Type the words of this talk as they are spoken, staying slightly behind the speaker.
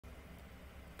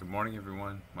Good morning,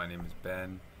 everyone. My name is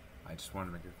Ben. I just want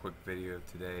to make a quick video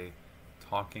today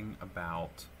talking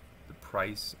about the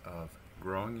price of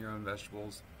growing your own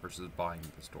vegetables versus buying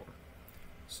at the store.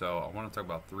 So I want to talk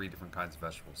about three different kinds of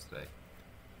vegetables today: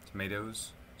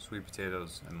 tomatoes, sweet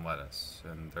potatoes, and lettuce.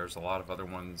 And there's a lot of other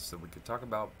ones that we could talk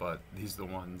about, but these are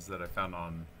the ones that I found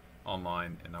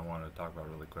online and I want to talk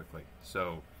about really quickly.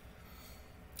 So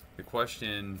the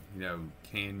question,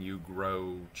 can you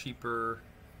grow cheaper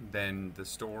than the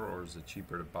store, or is it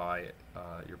cheaper to buy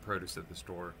your produce at the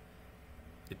store?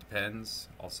 It depends.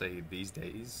 I'll say these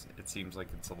days it seems like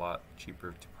it's a lot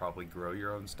cheaper to probably grow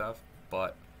your own stuff,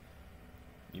 but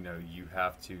you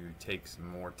have to take some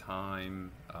more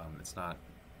time. It's not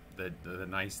the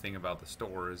nice thing about the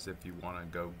store is if you want to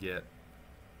go get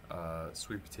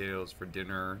sweet potatoes for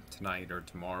dinner tonight or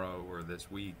tomorrow or this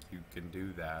week, you can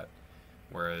do that.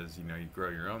 Whereas you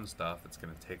grow your own stuff, it's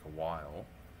going to take a while.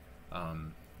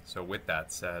 So with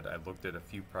that said, I looked at a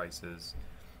few prices.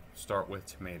 Start with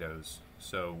tomatoes.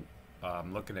 So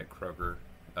I'm looking at Kroger,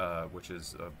 which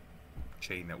is a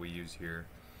chain that we use here.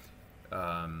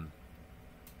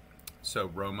 So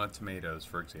Roma tomatoes,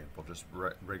 for example, just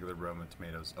regular Roma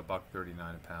tomatoes,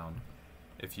 $1.39 a pound.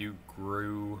 If you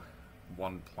grew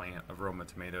one plant of Roma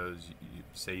tomatoes,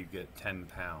 say you get 10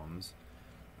 pounds,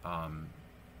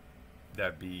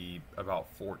 that'd be about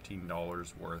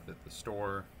 $14 worth at the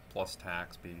store, plus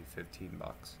tax be 15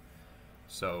 bucks.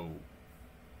 So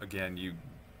again, you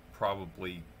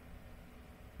probably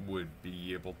would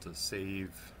be able to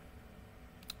save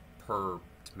per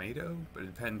tomato, but it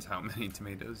depends how many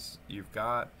tomatoes you've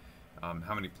got,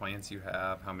 how many plants you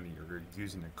have, how many you're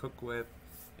using to cook with,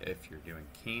 if you're doing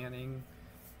canning,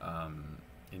 and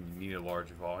you need a large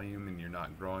volume and you're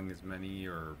not growing as many,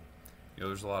 or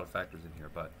there's a lot of factors in here.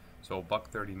 But so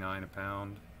 $1.39 a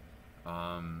pound,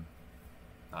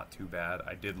 not too bad.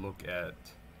 I did look at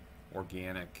on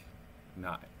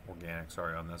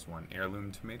this one,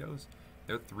 Heirloom Tomatoes.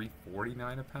 They're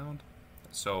 $3.49 a pound.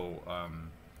 So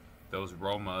those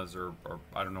Romas are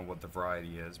I don't know what the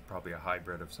variety is, probably a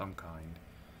hybrid of some kind.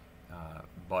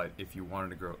 But if you wanted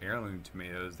to grow Heirloom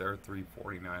tomatoes, they're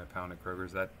 $3.49 a pound at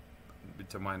Kroger's. That,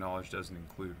 to my knowledge, doesn't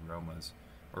include Romas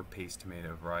or paste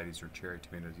tomato varieties or cherry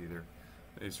tomatoes either.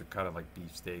 These are kind of like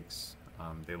beefsteaks.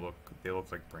 They look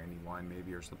like brandy wine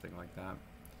maybe, or something like that.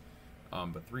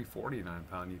 But $3.49 a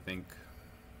pound, you think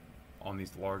on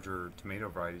these larger tomato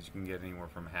varieties you can get anywhere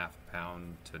from half a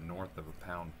pound to north of a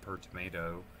pound per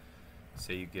tomato.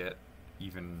 Say you get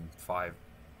even 5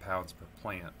 pounds per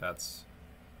plant, that's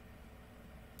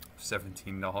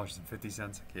 $17.50.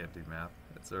 I can't do math,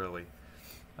 it's early.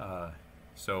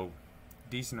 So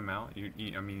decent amount.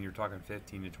 You're talking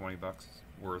 15 to 20 bucks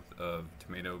worth of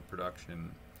tomato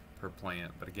production per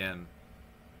plant, but again,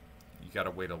 you gotta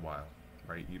wait a while,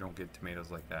 right? You don't get tomatoes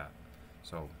like that,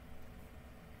 so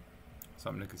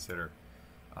something to consider.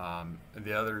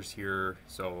 The others here,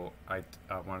 so I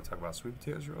want to talk about sweet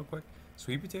potatoes real quick.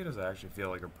 Sweet potatoes I actually feel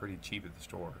like are pretty cheap at the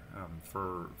store,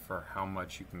 for how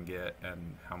much you can get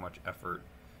and how much effort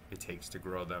it takes to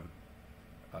grow them,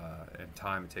 and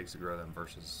time it takes to grow them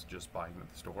versus just buying them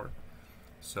at the store.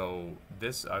 So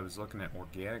I was looking at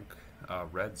organic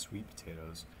red sweet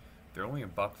potatoes. They're only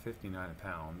 $1.59 a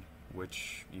pound,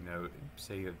 which,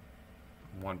 say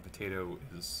one potato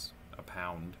is a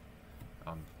pound,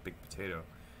 big potato.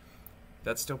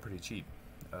 That's still pretty cheap.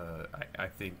 I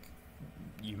think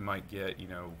you might get,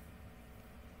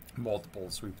 multiple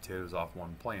sweet potatoes off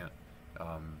one plant.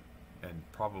 And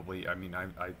probably, I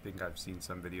think I've seen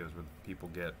some videos where people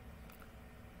get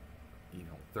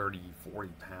 30, 40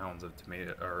 pounds of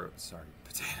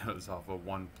potatoes off of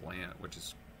one plant, which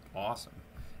is awesome.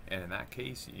 And in that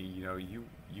case,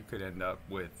 you could end up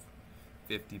with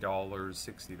 $50,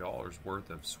 $60 worth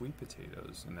of sweet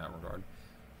potatoes in that regard.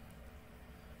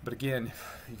 But again,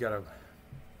 you gotta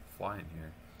fly in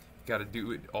here. You gotta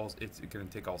do it all. It's gonna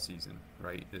take all season,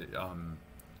 right?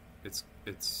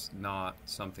 It's not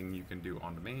something you can do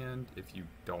on demand if you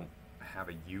don't have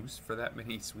a use for that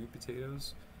many sweet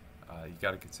potatoes. You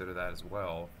got to consider that as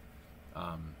well.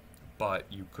 But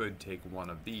you could take one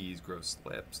of these, grow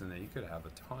slips, and then you could have a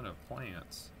ton of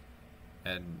plants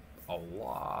and a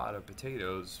lot of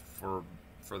potatoes for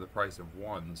the price of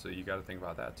one. So you got to think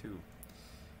about that too.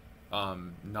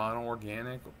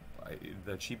 Non-organic,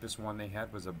 the cheapest one they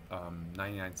had was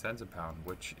 99 cents a pound,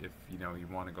 which, if you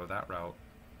want to go that route,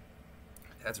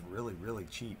 that's really, really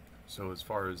cheap. So as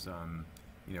far as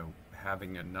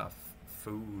having enough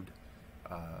food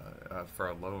for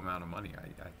a low amount of money,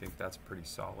 I think that's pretty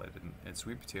solid. And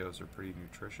sweet potatoes are pretty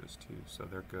nutritious too, so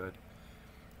they're good.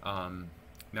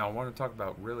 Now I want to talk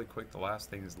about really quick, the last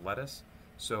thing is lettuce.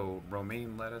 So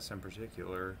romaine lettuce in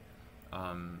particular,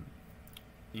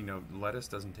 lettuce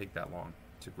doesn't take that long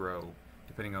to grow.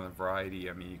 Depending on the variety,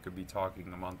 I mean, you could be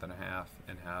talking a month and a half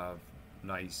and have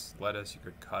nice lettuce. You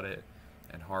could cut it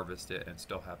and harvest it and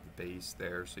still have the base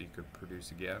there so you could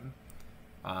produce again.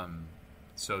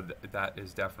 That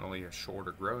is definitely a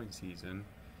shorter growing season.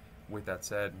 With that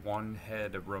said, one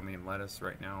head of romaine lettuce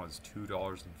right now is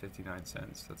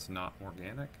 $2.59. That's not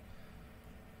organic.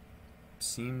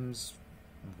 Seems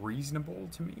reasonable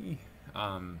to me.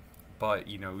 But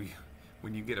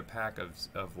when you get a pack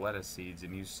of lettuce seeds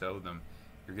and you sow them,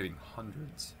 you're getting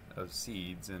hundreds of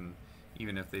seeds, and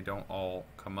even if they don't all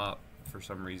come up for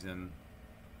some reason,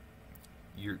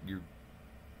 you're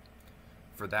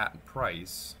for that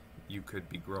price you could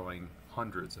be growing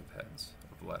hundreds of heads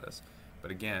of lettuce. But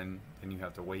again, then you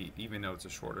have to wait. Even though it's a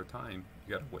shorter time,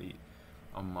 you got to wait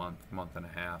a month, month and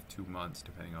a half, 2 months,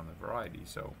 depending on the variety.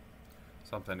 So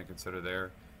something to consider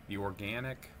there. The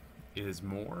organic is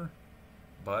more,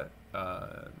 but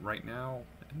right now,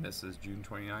 and this is June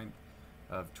 29th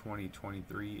of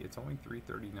 2023, it's only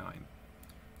 $3.39.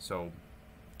 So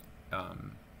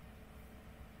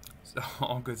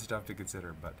all good stuff to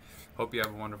consider. But hope you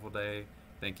have a wonderful day.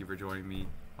 Thank you for joining me.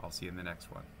 I'll see you in the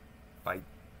next one. Bye.